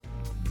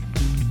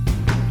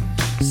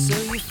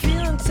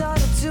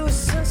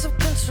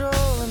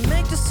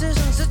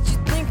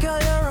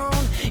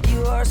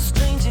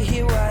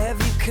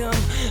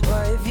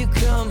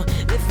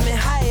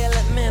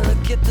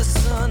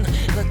sun,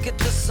 look at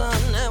the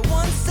sun. And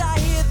once I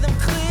hear them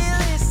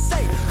clearly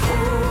say, who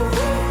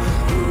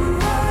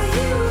are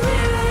you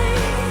really?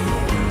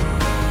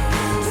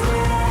 And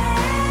where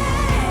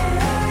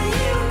are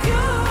you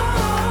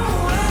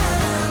going?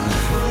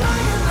 Well, I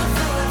got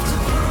nothing left to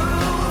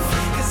prove,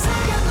 'cause I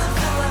got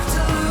nothing left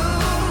to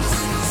lose.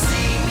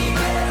 See me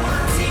bare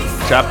my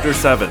teeth. Chapter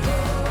 7.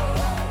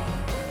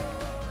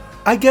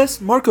 I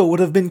guess Marco would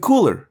have been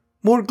cooler,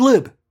 more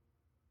glib.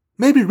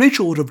 Maybe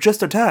Rachel would have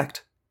just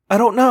attacked. I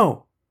don't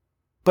know.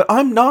 But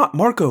I'm not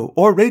Marco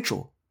or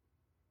Rachel.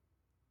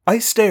 I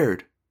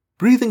stared.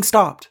 Breathing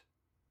stopped.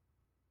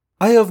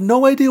 I have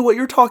no idea what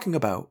you're talking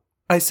about,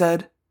 I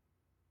said.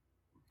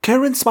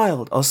 Karen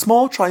smiled, a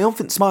small,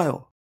 triumphant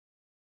smile.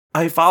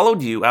 I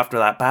followed you after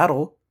that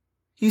battle.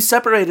 You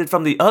separated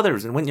from the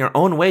others and went your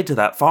own way to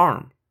that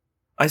farm.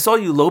 I saw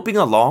you loping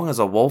along as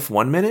a wolf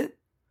 1 minute.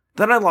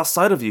 Then I lost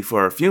sight of you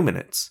for a few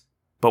minutes.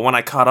 But when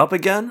I caught up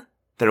again,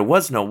 there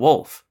was no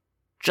wolf.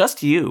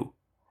 Just you.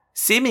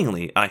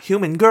 Seemingly a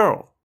human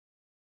girl.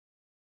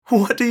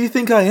 What do you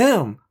think I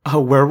am? A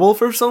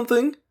werewolf or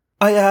something?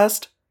 I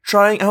asked,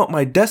 trying out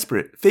my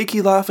desperate,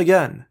 fakey laugh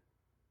again.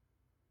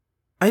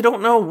 I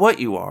don't know what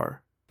you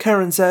are,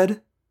 Karen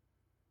said.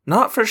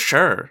 Not for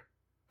sure.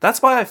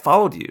 That's why I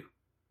followed you.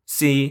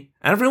 See,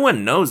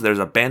 everyone knows there's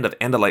a band of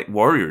Andalite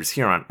warriors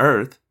here on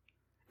Earth.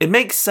 It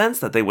makes sense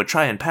that they would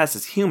try and pass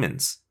as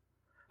humans.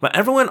 But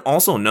everyone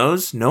also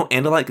knows no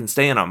Andalite can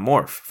stay in a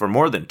morph for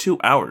more than 2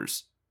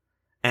 hours.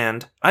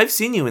 And I've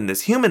seen you in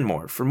this human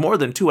morph for more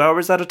than 2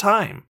 hours at a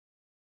time.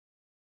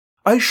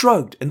 I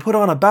shrugged and put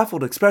on a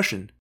baffled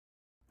expression.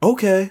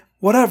 Okay,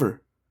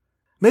 whatever.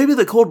 Maybe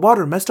the cold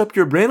water messed up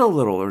your brain a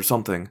little or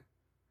something.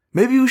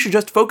 Maybe we should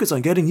just focus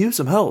on getting you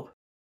some help.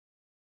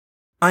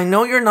 I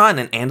know you're not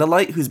an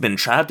Andalite who's been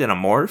trapped in a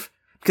morph,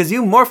 because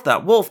you morphed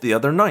that wolf the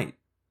other night.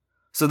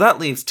 So that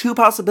leaves 2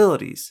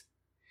 possibilities.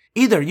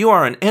 Either you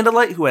are an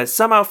Andalite who has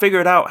somehow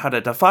figured out how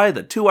to defy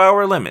the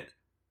 2-hour limit,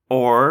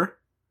 or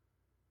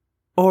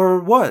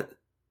what?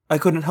 I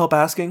couldn't help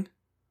asking.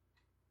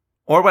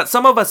 Or what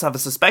some of us have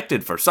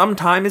suspected for some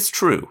time is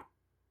true.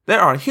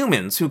 There are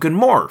humans who can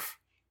morph.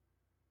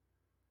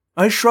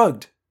 I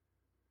shrugged.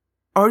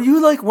 Are you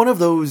like one of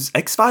those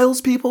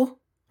X-Files people?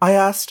 I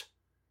asked.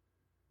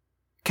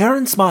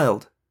 Karen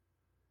smiled.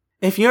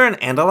 If you're an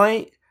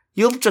Andalite,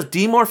 you'll just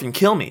demorph and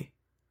kill me.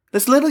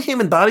 This little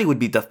human body would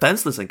be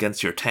defenseless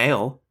against your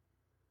tail.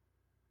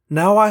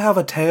 Now I have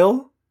a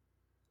tail?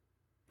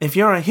 If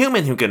you're a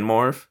human who can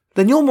morph,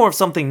 then you'll morph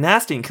something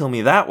nasty and kill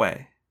me that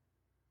way.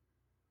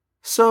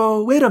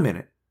 So, wait a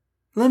minute.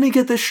 Let me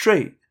get this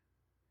straight.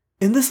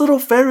 In this little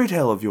fairy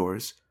tale of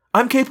yours,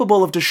 I'm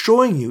capable of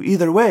destroying you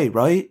either way,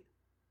 right?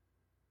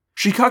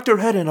 She cocked her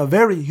head in a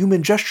very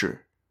human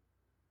gesture.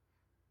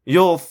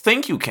 You'll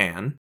think you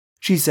can,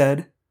 she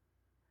said.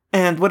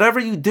 And whatever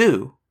you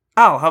do,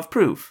 I'll have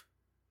proof.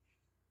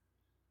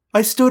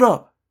 I stood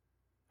up.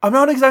 I'm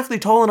not exactly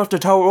tall enough to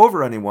tower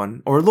over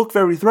anyone or look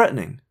very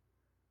threatening.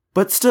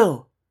 But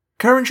still,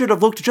 Karen should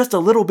have looked just a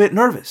little bit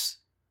nervous.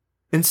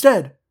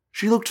 Instead,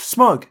 she looked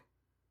smug,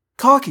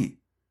 cocky,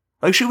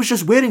 like she was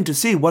just waiting to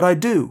see what I'd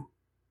do.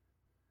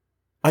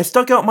 I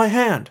stuck out my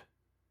hand.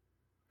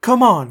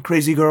 Come on,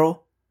 crazy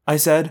girl, I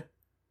said.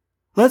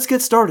 Let's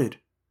get started.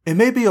 It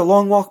may be a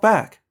long walk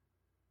back.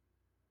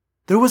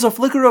 There was a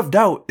flicker of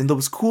doubt in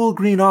those cool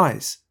green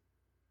eyes.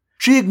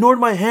 She ignored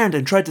my hand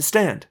and tried to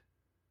stand.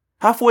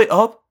 Halfway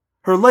up,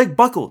 her leg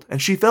buckled and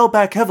she fell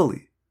back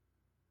heavily.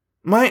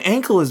 My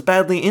ankle is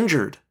badly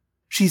injured,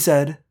 she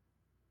said.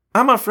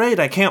 I'm afraid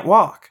I can't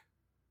walk.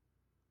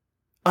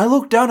 I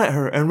looked down at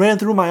her and ran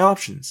through my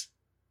options.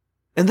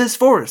 In this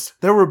forest,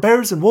 there were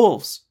bears and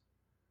wolves.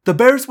 The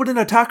bears wouldn't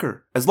attack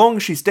her as long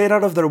as she stayed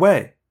out of their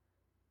way.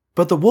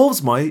 But the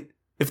wolves might,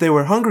 if they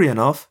were hungry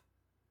enough.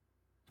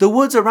 The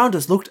woods around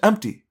us looked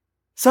empty,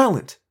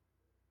 silent.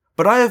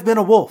 But I have been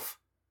a wolf.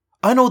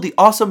 I know the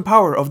awesome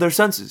power of their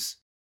senses.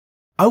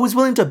 I was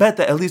willing to bet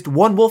that at least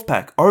one wolf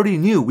pack already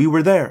knew we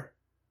were there.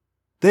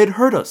 They'd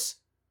heard us.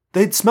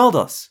 They'd smelled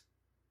us.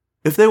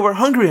 If they were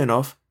hungry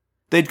enough,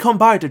 they'd come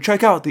by to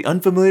check out the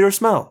unfamiliar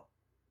smell.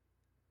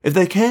 If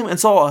they came and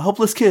saw a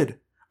helpless kid,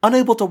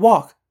 unable to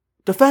walk,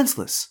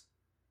 defenseless.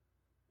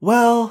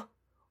 Well,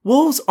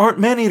 wolves aren't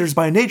man-eaters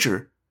by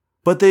nature,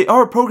 but they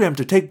are programmed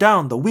to take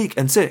down the weak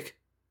and sick.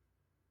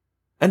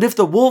 And if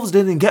the wolves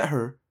didn't get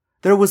her,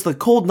 there was the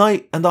cold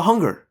night and the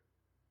hunger.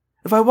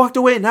 If I walked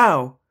away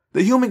now,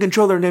 the human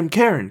controller named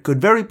Karen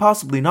could very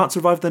possibly not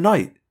survive the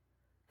night,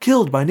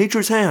 killed by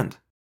nature's hand.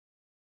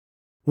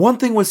 One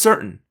thing was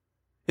certain.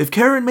 If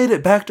Karen made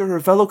it back to her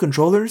fellow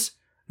controllers,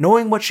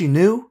 knowing what she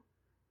knew,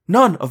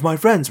 none of my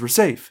friends were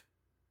safe.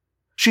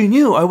 She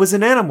knew I was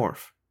an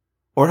Animorph,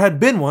 or had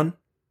been one.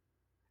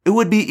 It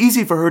would be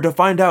easy for her to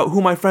find out who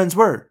my friends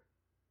were,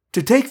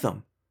 to take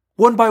them,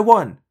 one by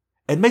one,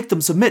 and make them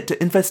submit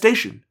to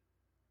infestation.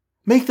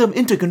 Make them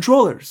into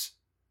controllers.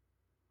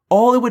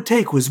 All it would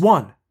take was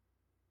one.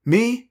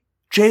 Me,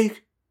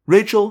 Jake,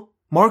 Rachel,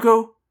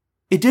 Marco.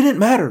 It didn't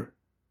matter.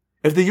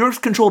 If the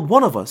Yeerks controlled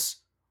one of us,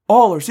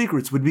 all our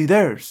secrets would be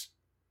theirs.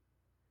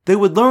 They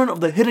would learn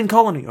of the hidden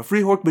colony of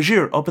Free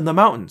Hork-Bajir up in the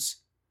mountains.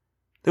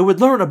 They would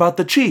learn about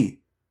the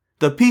Chee,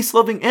 the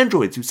peace-loving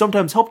androids who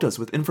sometimes helped us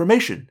with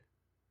information.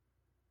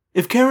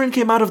 If Karen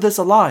came out of this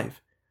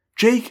alive,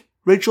 Jake,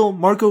 Rachel,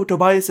 Marco,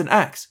 Tobias, and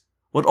Axe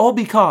would all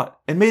be caught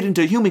and made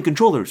into human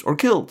controllers or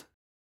killed.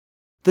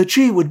 The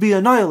Chee would be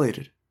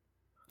annihilated.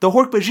 The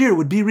Hork-Bajir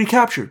would be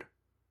recaptured.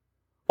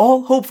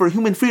 All hope for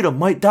human freedom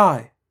might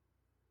die.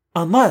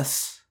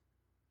 Unless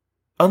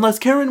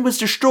Karen was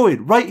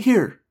destroyed right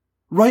here,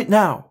 right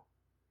now.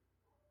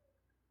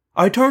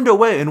 I turned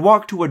away and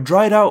walked to a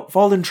dried-out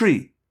fallen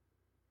tree.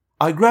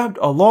 I grabbed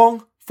a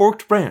long,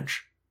 forked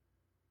branch.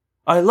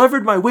 I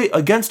levered my weight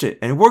against it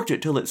and worked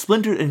it till it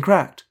splintered and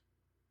cracked.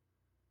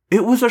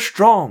 It was a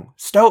strong,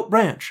 stout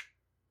branch,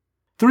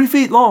 3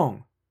 feet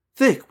long,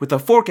 thick with a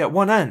fork at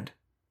one end.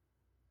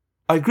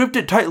 I gripped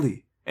it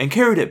tightly and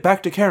carried it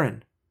back to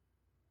Karen.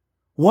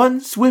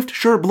 One swift,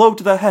 sure blow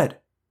to the head.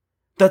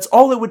 That's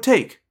all it would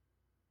take.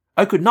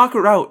 I could knock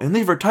her out and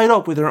leave her tied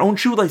up with her own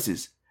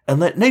shoelaces and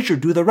let nature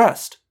do the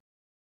rest.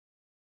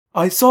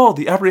 I saw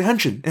the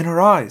apprehension in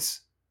her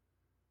eyes.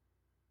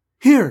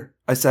 "Here,"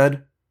 I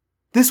said.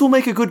 "This will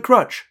make a good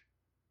crutch.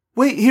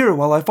 Wait here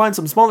while I find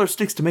some smaller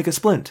sticks to make a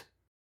splint."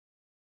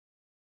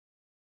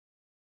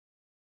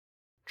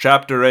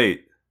 Chapter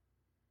 8.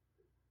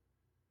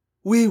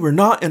 We were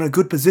not in a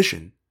good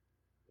position.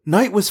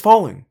 Night was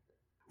falling.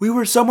 We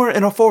were somewhere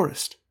in a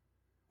forest.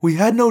 We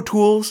had no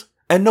tools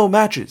and no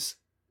matches.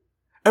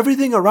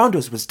 Everything around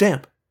us was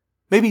damp,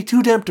 maybe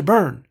too damp to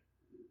burn.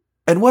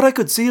 And what I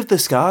could see of the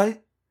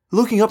sky,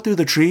 looking up through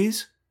the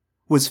trees,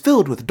 was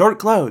filled with dark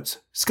clouds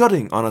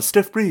scudding on a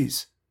stiff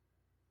breeze.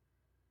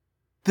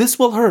 "This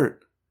will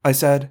hurt," I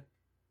said.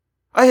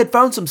 I had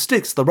found some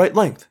sticks the right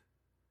length.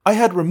 I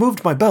had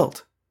removed my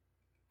belt.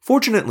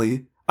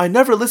 Fortunately, I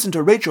never listened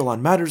to Rachel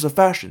on matters of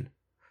fashion,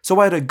 so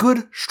I had a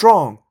good,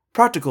 strong,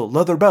 practical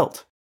leather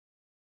belt.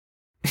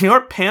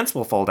 "Your pants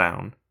will fall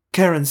down,"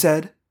 Karen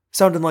said,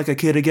 sounding like a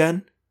kid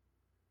again.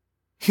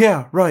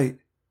 "Yeah, right.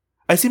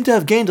 I seem to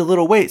have gained a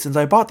little weight since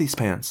I bought these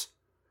pants.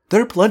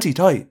 They're plenty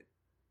tight.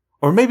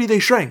 Or maybe they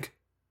shrank.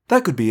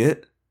 That could be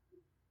it."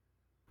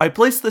 I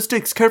placed the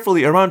sticks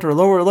carefully around her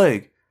lower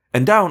leg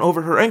and down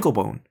over her ankle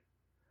bone.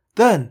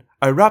 Then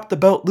I wrapped the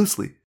belt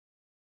loosely.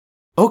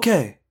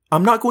 "Okay,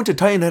 I'm not going to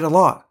tighten it a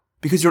lot,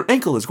 because your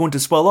ankle is going to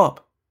swell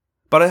up.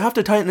 But I have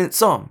to tighten it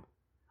some.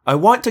 I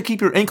want to keep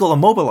your ankle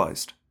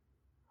immobilized.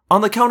 On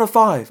the count of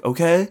 5,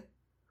 okay?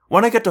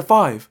 When I get to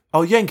 5,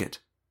 I'll yank it.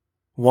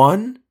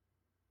 1.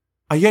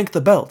 I yanked the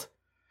belt.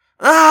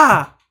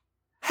 "Ah!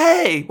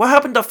 Hey, what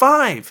happened to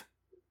 5?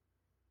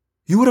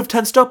 "You would have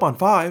tensed up on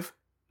 5,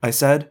 I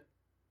said.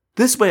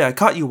 "This way I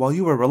caught you while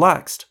you were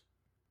relaxed."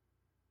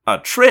 "A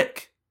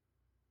trick?"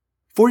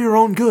 "For your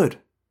own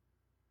good."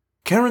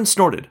 Karen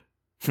snorted.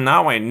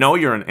 "Now I know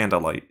you're an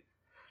Andalite.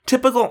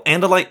 Typical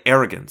Andalite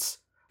arrogance.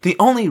 The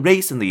only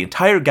race in the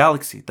entire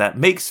galaxy that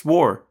makes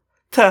war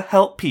to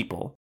help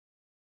people."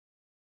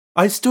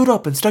 I stood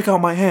up and stuck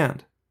out my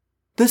hand.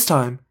 This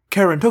time,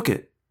 Karen took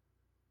it.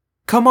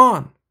 "Come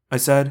on," I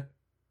said.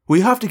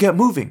 "We have to get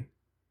moving."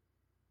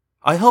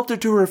 I helped her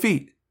to her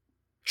feet.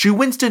 She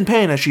winced in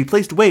pain as she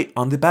placed weight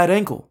on the bad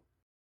ankle.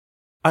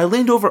 I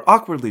leaned over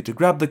awkwardly to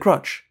grab the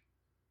crutch.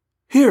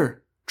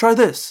 "Here, try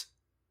this."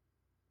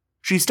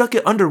 She stuck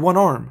it under one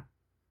arm.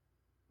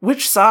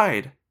 "Which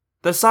side?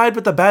 The side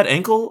with the bad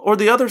ankle or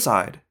the other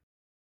side?"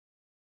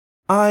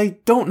 "I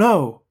don't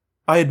know,"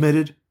 I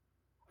admitted.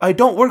 "I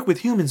don't work with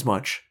humans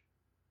much."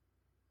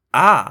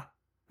 "Ah,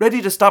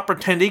 ready to stop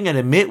pretending and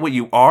admit what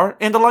you are,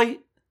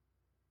 Andalite?"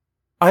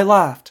 I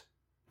laughed.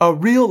 A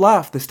real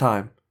laugh this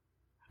time.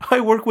 "I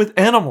work with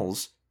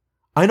animals.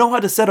 I know how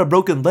to set a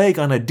broken leg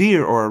on a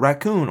deer or a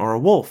raccoon or a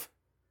wolf.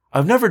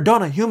 I've never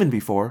done a human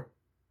before."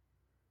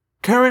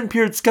 Karen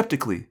peered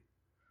skeptically.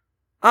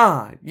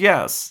 "Ah,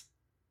 yes.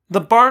 The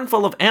barn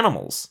full of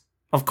animals.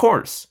 Of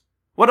course.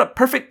 What a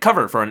perfect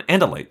cover for an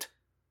Andalite.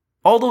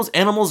 All those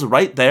animals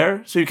right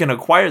there so you can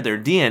acquire their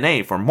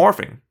DNA for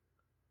morphing."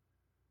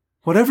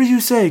 "Whatever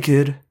you say,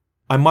 kid,"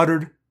 I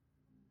muttered.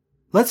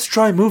 "Let's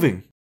try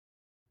moving."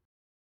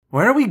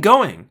 "Where are we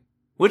going?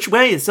 Which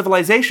way is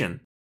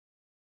civilization?"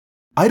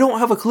 "I don't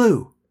have a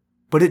clue,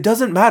 but it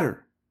doesn't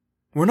matter.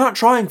 We're not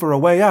trying for a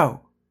way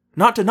out.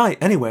 Not tonight,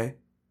 anyway.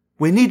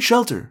 We need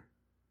shelter."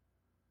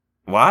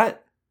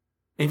 "What?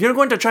 If you're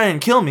going to try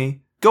and kill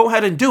me, go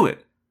ahead and do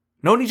it.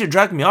 No need to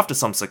drag me off to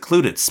some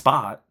secluded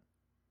spot."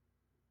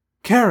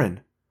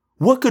 "Karen,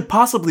 what could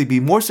possibly be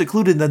more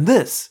secluded than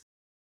this?"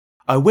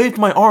 I waved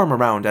my arm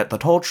around at the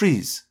tall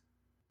trees.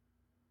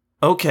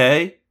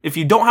 "Okay, if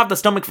you don't have the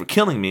stomach for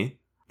killing me,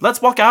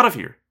 let's walk out of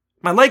here.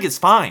 My leg is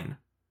fine."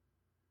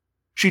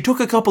 She took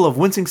a couple of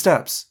wincing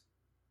steps.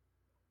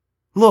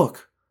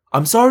 "Look,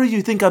 I'm sorry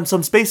you think I'm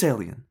some space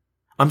alien.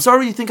 I'm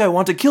sorry you think I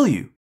want to kill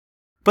you.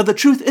 But the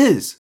truth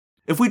is,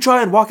 if we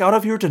try and walk out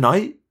of here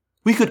tonight,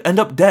 we could end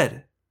up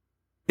dead.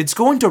 It's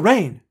going to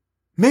rain,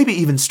 maybe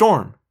even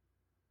storm.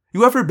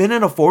 You ever been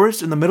in a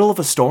forest in the middle of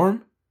a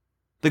storm?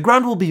 The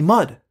ground will be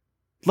mud,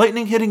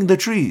 lightning hitting the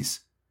trees,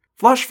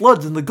 flash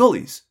floods in the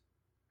gullies.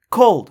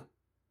 Cold,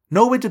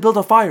 No way to build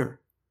a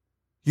fire.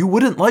 You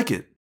wouldn't like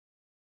it.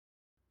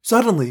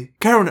 Suddenly,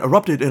 Karen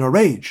erupted in a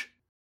rage.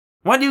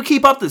 Why do you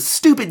keep up this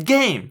stupid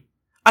game?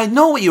 I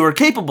know what you are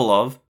capable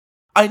of.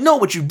 I know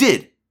what you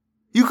did.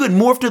 You could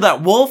morph to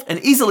that wolf and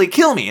easily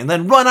kill me and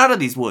then run out of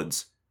these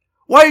woods.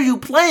 Why are you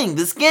playing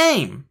this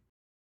game?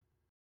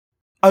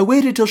 I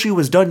waited till she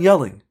was done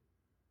yelling.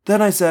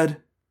 Then I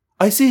said,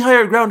 I see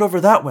higher ground over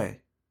that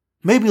way.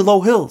 Maybe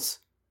low hills.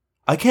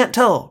 I can't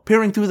tell,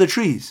 peering through the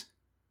trees.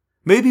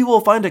 Maybe we'll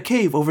find a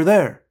cave over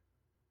there.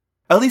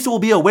 At least it will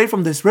be away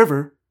from this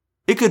river.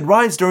 It could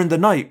rise during the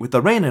night with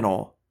the rain and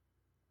all.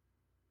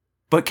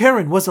 But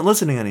Karen wasn't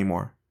listening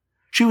anymore.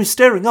 She was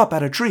staring up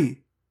at a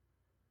tree.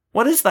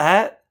 What is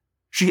that?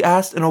 She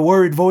asked in a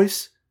worried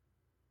voice.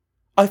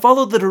 I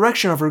followed the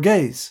direction of her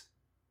gaze.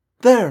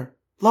 There,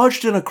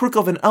 lodged in a crook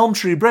of an elm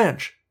tree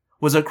branch,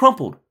 was a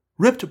crumpled,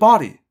 ripped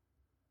body.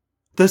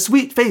 The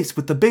sweet face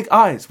with the big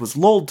eyes was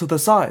lolled to the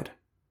side.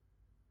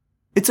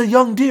 It's a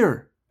young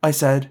deer, I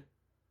said.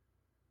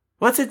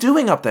 What's it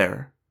doing up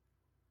there?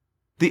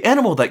 The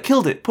animal that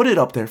killed it put it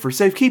up there for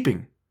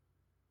safekeeping.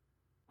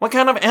 What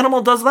kind of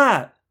animal does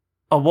that?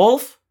 A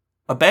wolf?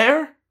 A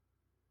bear?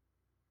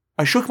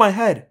 I shook my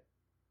head.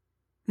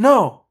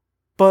 No,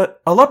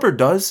 but a leopard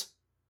does.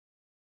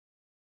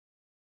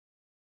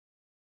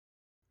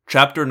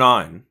 Chapter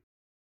 9.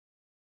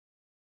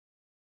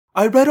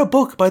 I read a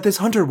book by this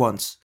hunter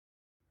once.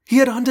 He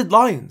had hunted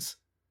lions.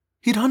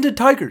 He'd hunted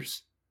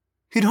tigers.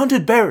 He'd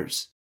hunted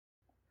bears.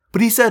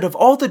 But he said of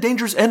all the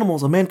dangerous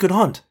animals a man could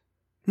hunt,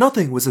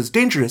 nothing was as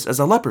dangerous as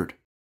a leopard.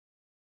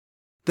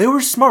 They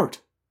were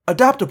smart,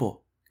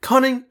 adaptable,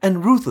 cunning,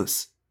 and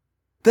ruthless.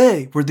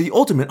 They were the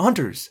ultimate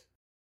hunters.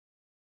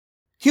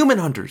 Human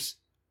hunters,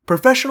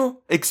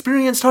 professional,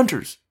 experienced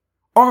hunters,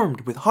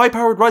 armed with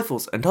high-powered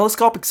rifles and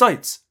telescopic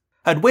sights,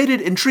 had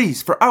waited in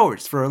trees for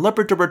hours for a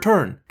leopard to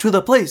return to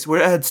the place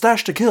where it had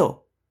stashed a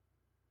kill.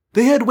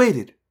 They had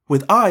waited,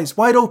 with eyes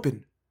wide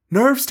open,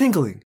 nerves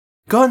tingling,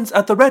 guns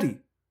at the ready,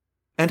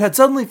 and had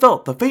suddenly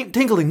felt the faint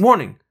tingling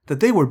warning that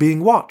they were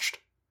being watched.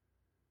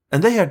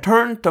 And they had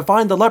turned to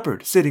find the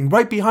leopard sitting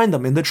right behind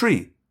them in the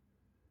tree.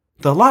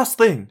 The last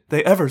thing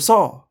they ever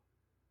saw.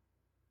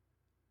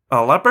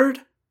 A leopard?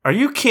 Are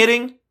you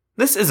kidding?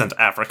 This isn't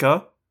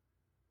Africa.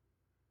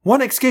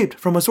 One escaped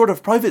from a sort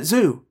of private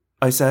zoo,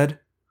 I said.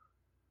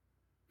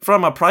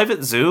 From a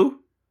private zoo?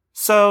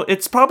 So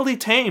it's probably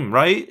tame,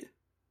 right?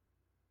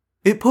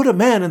 It put a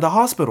man in the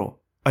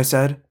hospital, I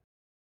said.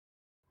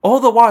 All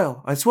the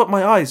while, I swept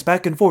my eyes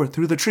back and forth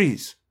through the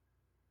trees.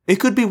 It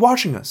could be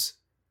watching us.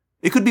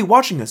 It could be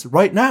watching us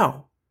right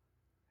now.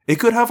 It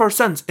could have our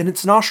scents in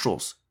its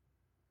nostrils.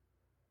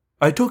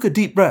 I took a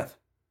deep breath.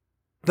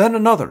 Then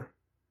another.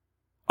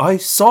 I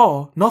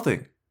saw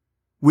nothing,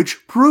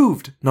 which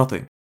proved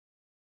nothing.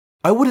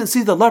 I wouldn't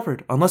see the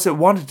leopard unless it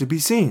wanted to be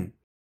seen.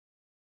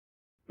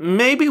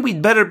 Maybe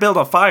we'd better build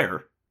a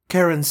fire,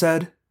 Karen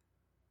said.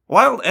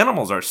 Wild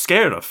animals are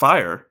scared of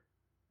fire.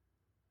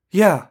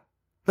 Yeah,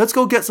 let's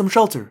go get some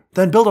shelter,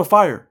 then build a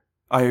fire,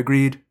 I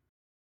agreed.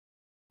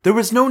 There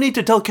was no need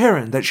to tell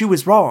Karen that she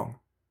was wrong.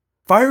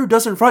 Fire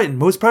doesn't frighten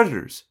most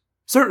predators,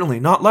 certainly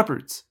not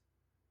leopards.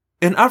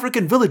 In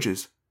African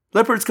villages,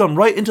 leopards come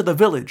right into the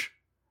village,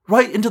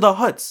 right into the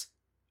huts,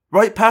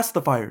 right past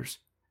the fires,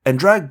 and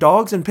drag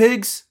dogs and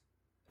pigs,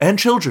 and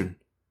children,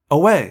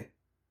 away.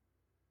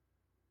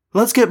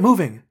 Let's get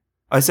moving,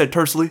 I said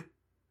tersely.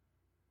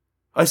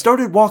 I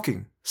started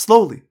walking,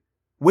 slowly,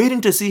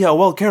 waiting to see how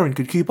well Karen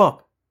could keep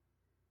up.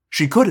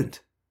 She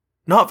couldn't.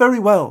 Not very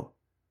well.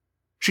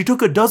 She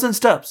took a dozen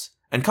steps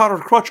and caught her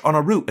crutch on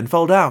a root and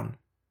fell down.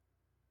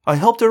 I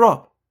helped her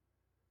up.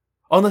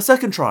 On the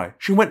second try,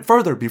 she went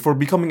further before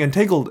becoming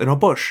entangled in a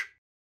bush.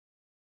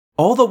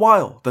 All the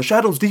while, the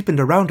shadows deepened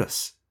around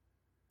us.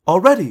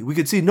 Already, we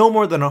could see no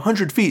more than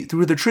 100 feet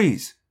through the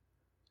trees.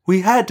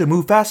 We had to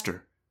move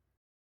faster.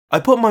 I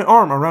put my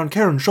arm around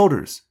Karen's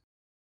shoulders.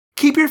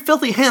 Keep your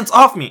filthy hands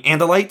off me,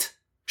 Andalite,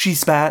 she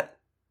spat.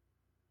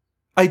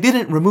 I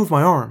didn't remove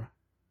my arm.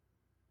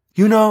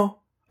 You know,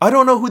 I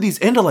don't know who these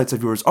Andalites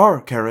of yours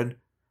are, Karen,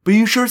 but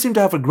you sure seem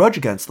to have a grudge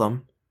against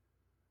them.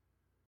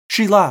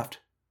 She laughed.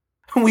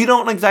 We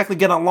don't exactly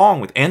get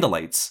along with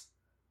Andalites.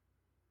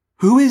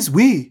 Who is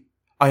we?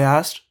 I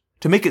asked,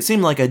 to make it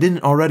seem like I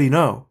didn't already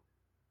know.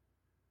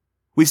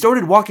 We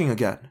started walking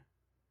again.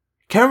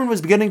 Karen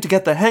was beginning to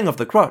get the hang of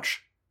the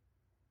crutch.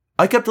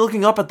 I kept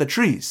looking up at the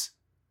trees.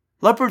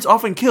 Leopards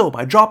often kill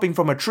by dropping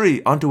from a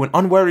tree onto an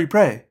unwary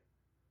prey.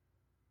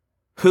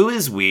 Who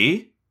is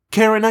we?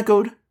 Karen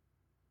echoed.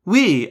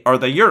 We are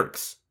the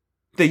Yeerks.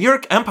 The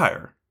Yeerk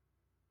Empire.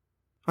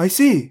 I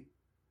see.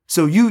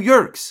 So you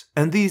Yeerks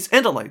and these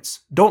Andalites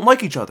don't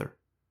like each other.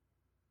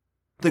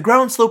 The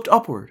ground sloped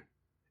upward.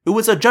 It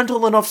was a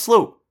gentle enough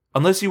slope,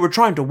 unless you were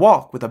trying to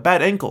walk with a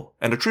bad ankle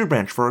and a tree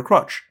branch for a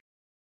crutch.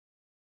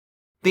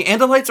 The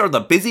Andalites are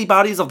the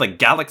busybodies of the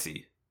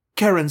galaxy,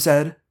 Karen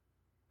said.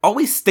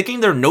 Always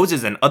sticking their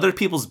noses in other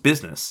people's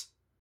business.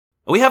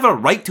 We have a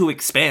right to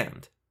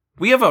expand.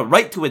 We have a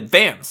right to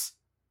advance.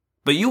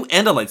 But you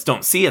Andalites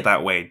don't see it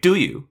that way, do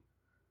you?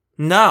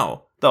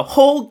 No, The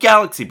whole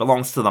galaxy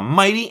belongs to the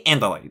mighty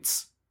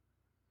Andalites.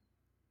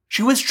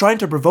 She was trying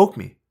to provoke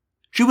me.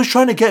 She was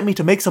trying to get me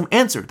to make some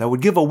answer that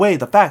would give away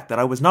the fact that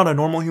I was not a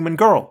normal human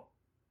girl.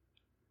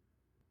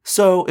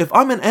 So, if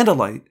I'm an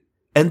Andalite,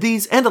 and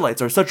these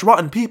Andalites are such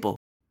rotten people,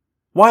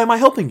 why am I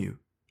helping you?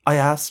 I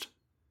asked.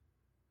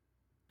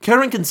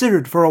 Karen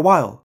considered for a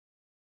while.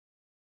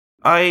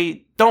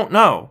 I don't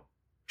know,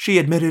 she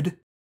admitted.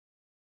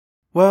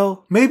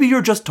 Well, maybe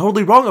you're just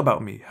totally wrong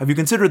about me. Have you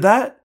considered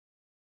that?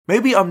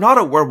 Maybe I'm not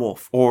a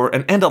werewolf or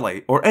an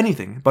Andalite or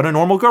anything but a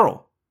normal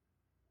girl.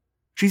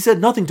 She said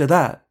nothing to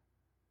that.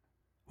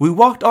 We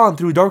walked on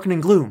through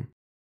darkening gloom.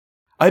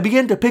 I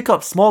began to pick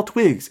up small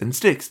twigs and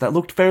sticks that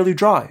looked fairly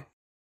dry.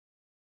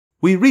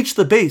 We reached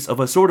the base of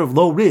a sort of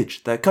low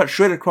ridge that cut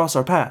straight across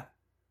our path.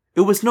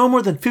 It was no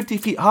more than 50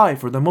 feet high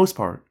for the most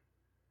part.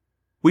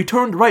 We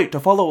turned right to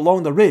follow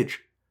along the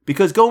ridge,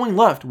 because going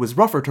left was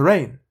rougher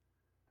terrain.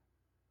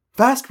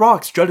 Vast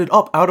rocks jutted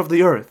up out of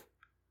the earth.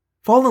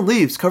 Fallen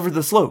leaves covered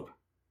the slope.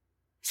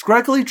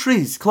 Scraggly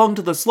trees clung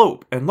to the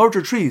slope and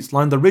larger trees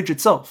lined the ridge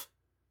itself.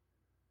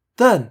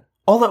 Then,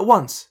 all at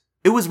once,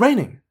 it was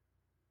raining.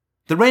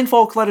 The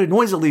rainfall clattered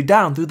noisily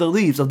down through the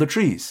leaves of the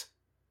trees.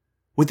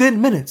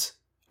 Within minutes,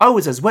 I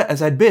was as wet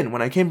as I'd been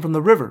when I came from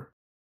the river.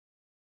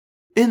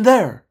 In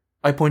there,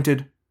 I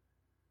pointed.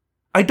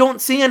 I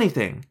don't see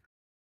anything.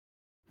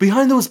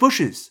 Behind those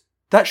bushes,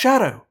 that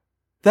shadow,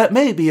 that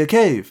may be a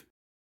cave.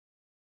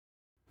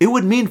 It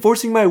would mean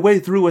forcing my way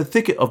through a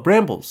thicket of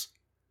brambles.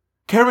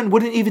 Karen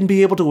wouldn't even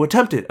be able to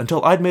attempt it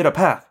until I'd made a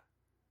path.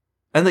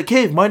 And the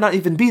cave might not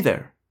even be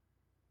there.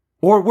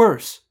 Or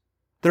worse,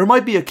 there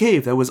might be a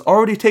cave that was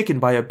already taken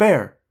by a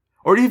bear,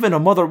 or even a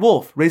mother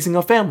wolf raising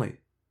a family.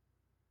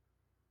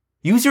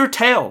 Use your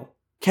tail,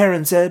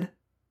 Karen said.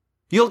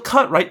 You'll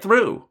cut right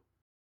through.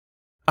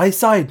 I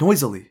sighed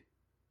noisily.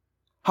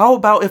 How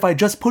about if I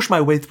just push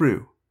my way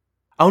through?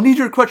 I'll need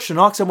your crutch to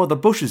knock some of the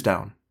bushes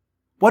down.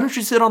 Why don't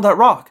you sit on that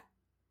rock?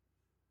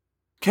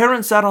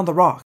 Karen sat on the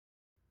rock.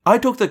 I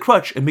took the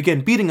crutch and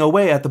began beating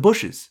away at the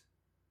bushes.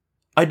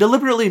 I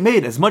deliberately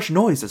made as much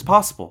noise as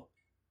possible.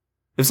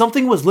 If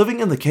something was living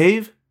in the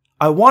cave,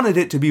 I wanted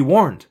it to be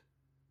warned.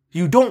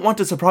 You don't want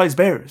to surprise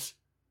bears.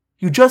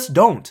 You just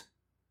don't.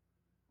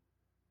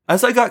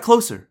 As I got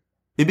closer,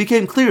 it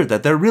became clear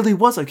that there really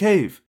was a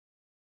cave.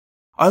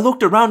 I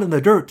looked around in the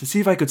dirt to see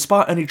if I could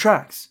spot any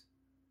tracks.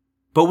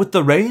 But with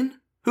the rain,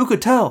 who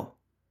could tell?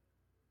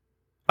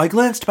 I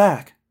glanced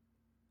back.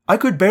 I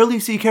could barely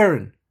see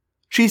Karen.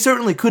 She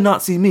certainly could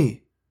not see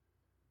me.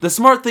 The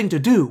smart thing to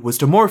do was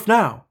to morph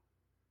now.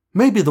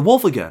 Maybe the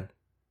wolf again.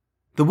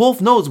 The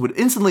wolf nose would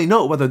instantly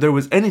know whether there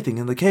was anything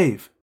in the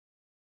cave.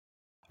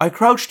 I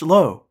crouched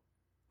low.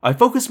 I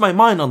focused my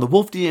mind on the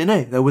wolf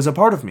DNA that was a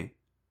part of me.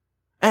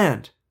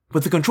 And,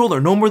 with the controller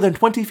no more than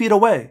 20 feet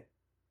away,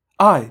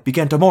 I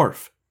began to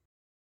morph.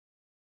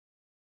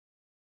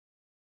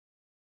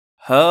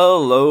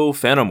 Hello,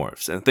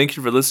 Phantomorphs, and thank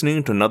you for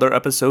listening to another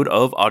episode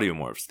of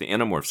Audiomorphs, the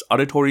Animorphs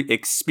auditory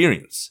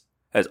experience.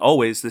 As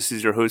always, this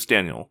is your host,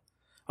 Daniel,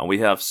 and we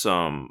have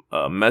some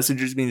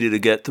messages we need to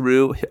get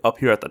through up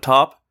here at the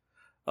top.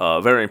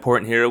 Very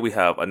important here, we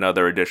have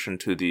another addition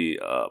to the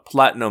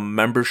Platinum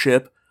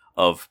membership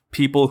of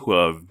people who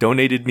have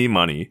donated me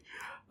money.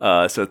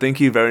 So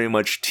thank you very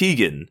much,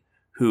 Tegan,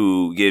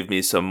 who gave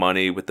me some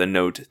money with the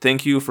note,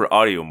 "Thank you for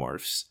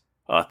Audiomorphs."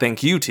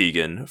 Thank you,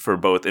 Tegan, for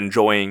both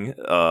enjoying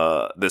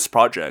this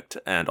project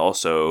and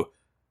also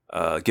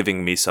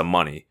giving me some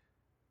money.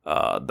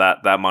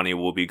 That money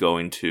will be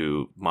going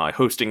to my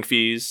hosting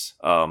fees.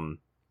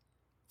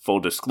 Full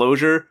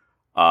disclosure,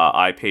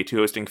 I pay 2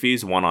 hosting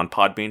fees, one on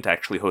Podbean to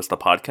actually host the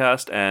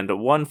podcast, and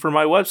one for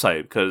my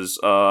website, because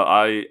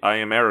I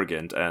am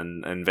arrogant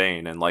and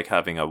vain and like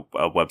having a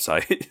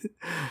website.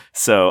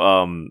 So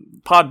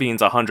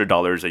Podbean's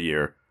 $100 a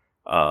year.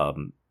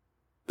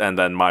 And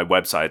then my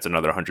website's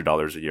another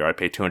 $100 a year. I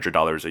pay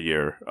 $200 a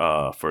year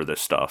for this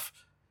stuff.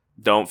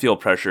 Don't feel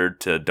pressured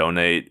to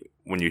donate.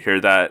 When you hear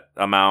that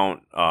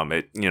amount,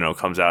 it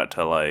comes out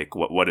to like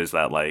what is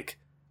that, like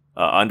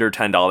under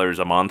 $10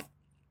 a month.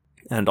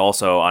 And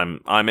also,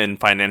 I'm in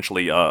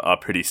financially a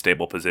pretty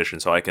stable position,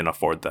 so I can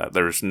afford that.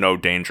 There's no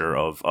danger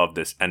of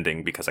this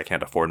ending because I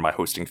can't afford my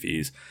hosting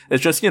fees.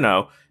 It's just,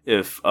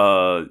 if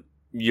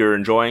you're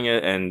enjoying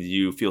it and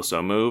you feel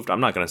so moved, I'm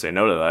not going to say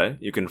no to that.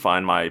 You can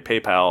find my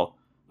PayPal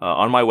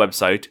on my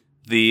website,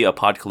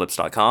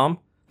 theapocalypse.com.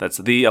 That's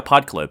The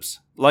Apocalypse,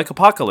 like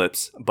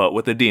apocalypse, but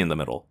with a D in the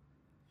middle.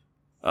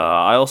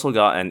 I also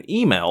got an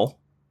email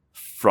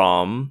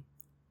from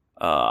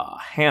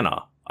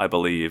Hannah, I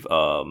believe.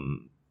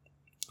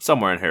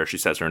 Somewhere in here she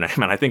says her name,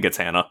 and I think it's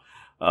Hannah.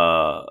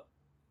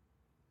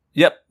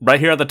 Yep, right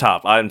here at the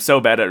top. I'm so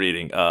bad at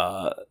reading.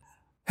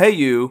 Hey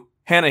you,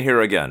 Hannah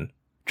here again.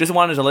 Just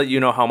wanted to let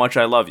you know how much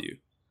I love you.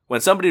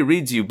 When somebody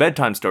reads you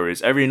bedtime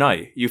stories every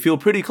night, you feel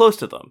pretty close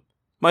to them.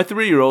 My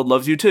 3-year-old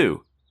loves you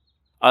too.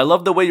 I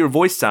love the way your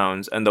voice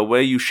sounds and the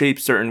way you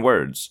shape certain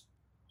words.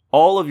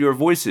 All of your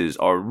voices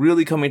are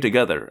really coming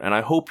together, and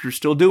I hope you're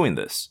still doing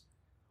this.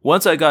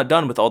 Once I got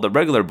done with all the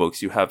regular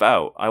books you have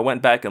out, I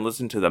went back and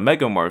listened to the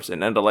Megamorphs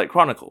and Endolite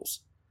Chronicles.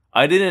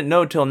 I didn't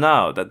know till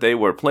now that they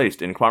were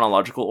placed in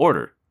chronological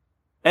order.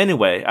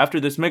 Anyway, after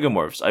this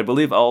Megamorphs, I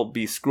believe I'll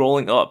be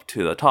scrolling up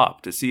to the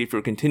top to see if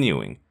you're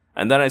continuing,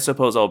 and then I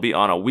suppose I'll be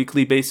on a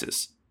weekly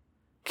basis.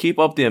 Keep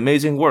up the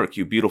amazing work,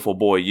 you beautiful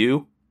boy,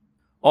 you.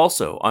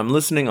 Also, I'm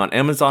listening on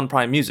Amazon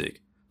Prime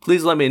Music.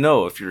 Please let me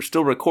know if you're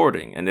still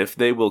recording and if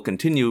they will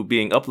continue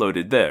being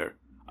uploaded there.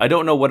 I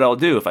don't know what I'll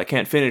do if I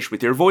can't finish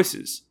with your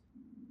voices.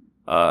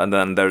 And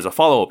then there's a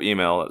follow-up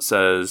email that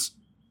says,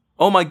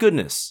 "Oh my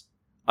goodness,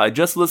 I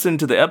just listened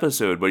to the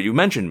episode where you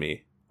mentioned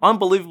me.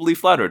 Unbelievably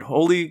flattered,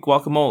 holy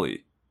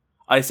guacamole.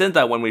 I sent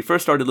that when we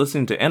first started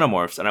listening to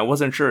Animorphs and I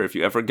wasn't sure if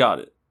you ever got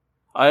it.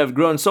 I have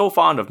grown so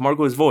fond of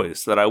Marco's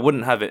voice that I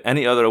wouldn't have it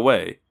any other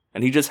way,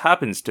 and he just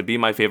happens to be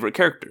my favorite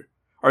character.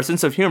 Our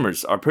sense of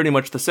humors are pretty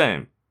much the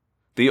same.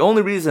 The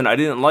only reason I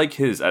didn't like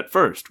his at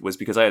first was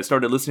because I had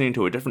started listening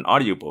to a different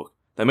audiobook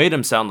that made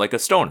him sound like a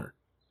stoner.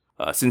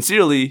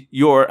 Sincerely,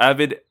 your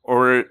avid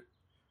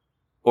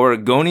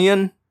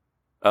Oregonian?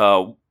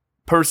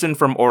 Person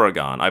from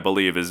Oregon, I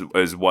believe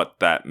is what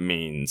that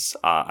means.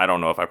 I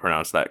don't know if I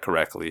pronounced that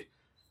correctly.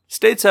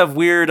 States have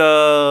weird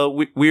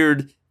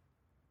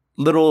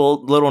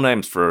little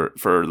names for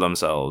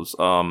themselves.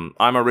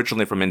 I'm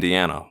originally from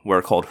Indiana.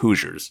 We're called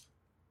Hoosiers.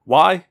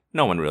 Why?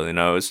 No one really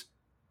knows.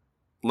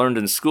 Learned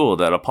in school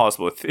that a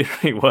possible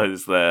theory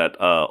was that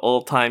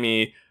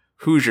old-timey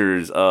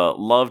Hoosiers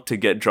loved to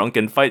get drunk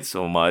and fight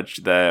so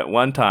much that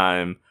one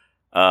time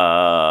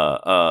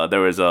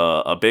there was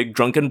a big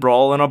drunken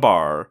brawl in a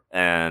bar,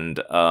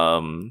 and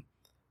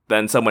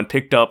then someone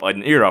picked up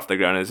an ear off the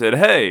ground and said,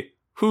 "Hey,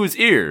 whose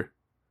ear?"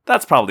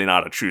 That's probably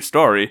not a true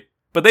story,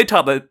 but they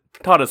taught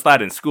us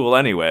that in school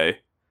anyway.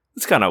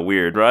 It's kind of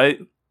weird, right?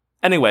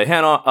 Anyway,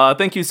 Hannah,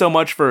 thank you so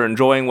much for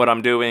enjoying what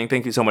I'm doing.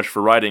 Thank you so much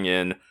for writing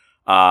in.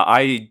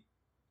 I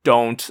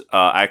don't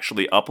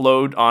actually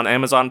upload on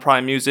Amazon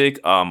Prime Music.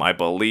 I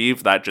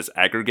believe that just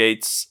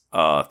aggregates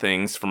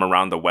things from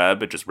around the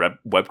web. It just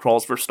web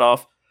crawls for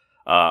stuff.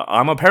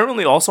 I'm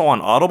apparently also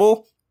on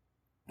Audible.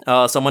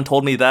 Someone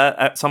told me that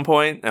at some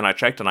point, and I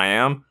checked, and I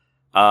am.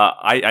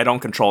 I don't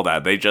control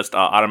that. They just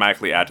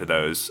automatically add to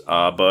those.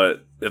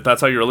 But if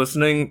that's how you're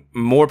listening,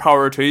 more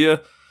power to you.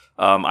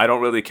 I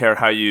don't really care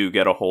how you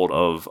get a hold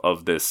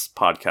of this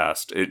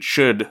podcast. It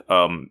should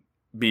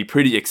be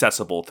pretty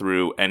accessible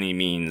through any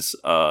means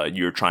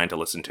you're trying to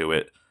listen to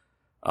it.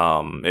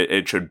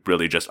 It should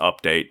really just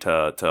update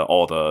to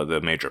all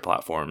the major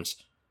platforms.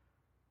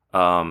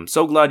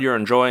 So glad you're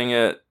enjoying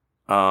it.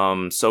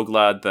 So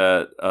glad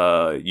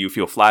that you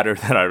feel flattered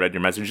that I read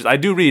your messages. I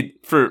do read,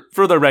 for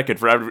the record,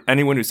 for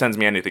anyone who sends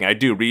me anything, I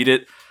do read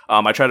it.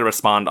 I try to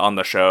respond on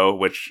the show,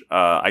 which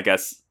I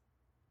guess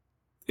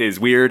is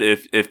weird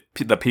if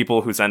the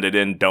people who send it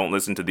in don't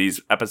listen to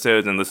these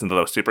episodes and listen to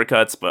those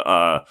supercuts, but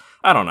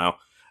I don't know.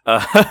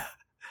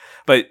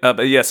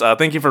 But yes,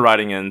 thank you for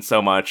writing in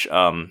so much.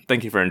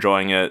 Thank you for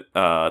enjoying it.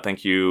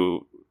 Thank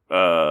you.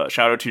 Shout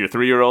out to your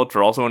 3-year-old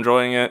for also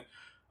enjoying it.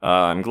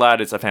 I'm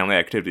glad it's a family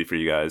activity for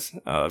you guys.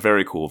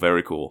 Very cool,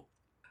 very cool.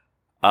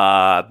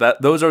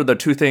 Those are the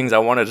two things I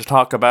wanted to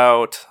talk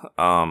about.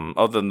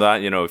 Other than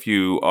that, if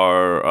you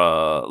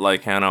are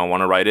like Hannah and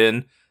want to write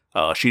in,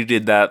 she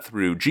did that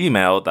through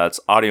Gmail. That's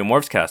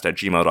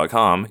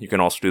audiomorphscast@gmail.com. You can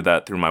also do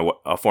that through my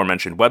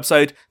aforementioned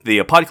website,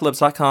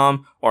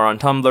 theapocalypse.com, or on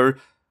Tumblr,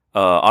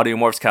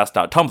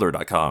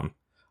 audiomorphscast.tumblr.com.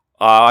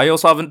 I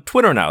also have a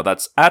Twitter now.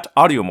 That's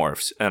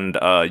 @audiomorphs, and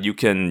you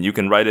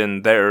can write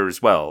in there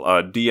as well.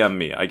 DM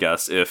me, I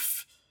guess,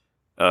 if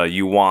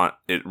you want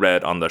it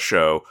read on the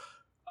show.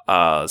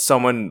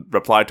 Someone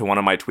replied to one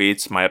of my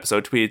tweets, my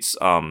episode tweets.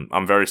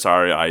 I'm very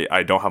sorry.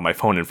 I don't have my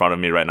phone in front of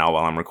me right now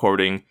while I'm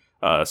recording.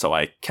 So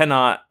I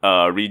cannot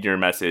read your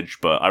message,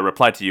 but I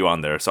replied to you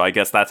on there. So I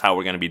guess that's how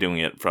we're going to be doing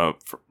it from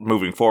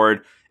moving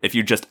forward. If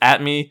you just @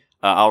 me,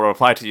 I'll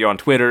reply to you on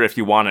Twitter if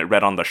you want it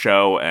read on the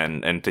show,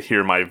 and to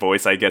hear my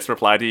voice, I guess,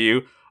 reply to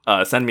you.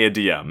 Send me a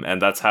DM,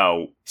 and that's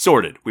how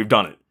sorted. We've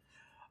done it.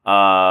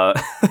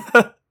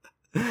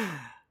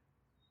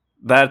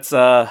 That's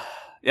I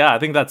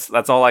think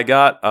that's all I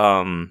got.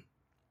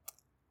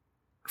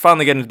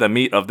 Finally getting to the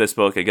meat of this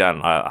book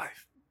again. I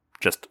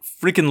just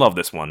freaking love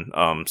this one.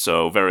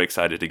 So very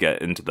excited to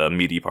get into the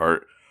meaty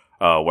part,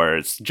 where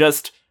it's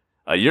just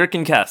Yeerk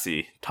and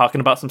Cassie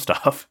talking about some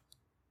stuff.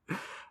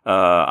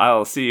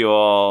 I'll see you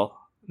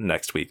all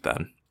next week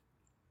then.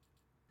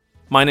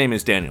 My name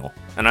is Daniel,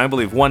 and I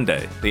believe one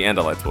day the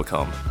Andalites will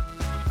come.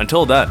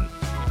 Until then,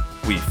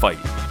 we fight.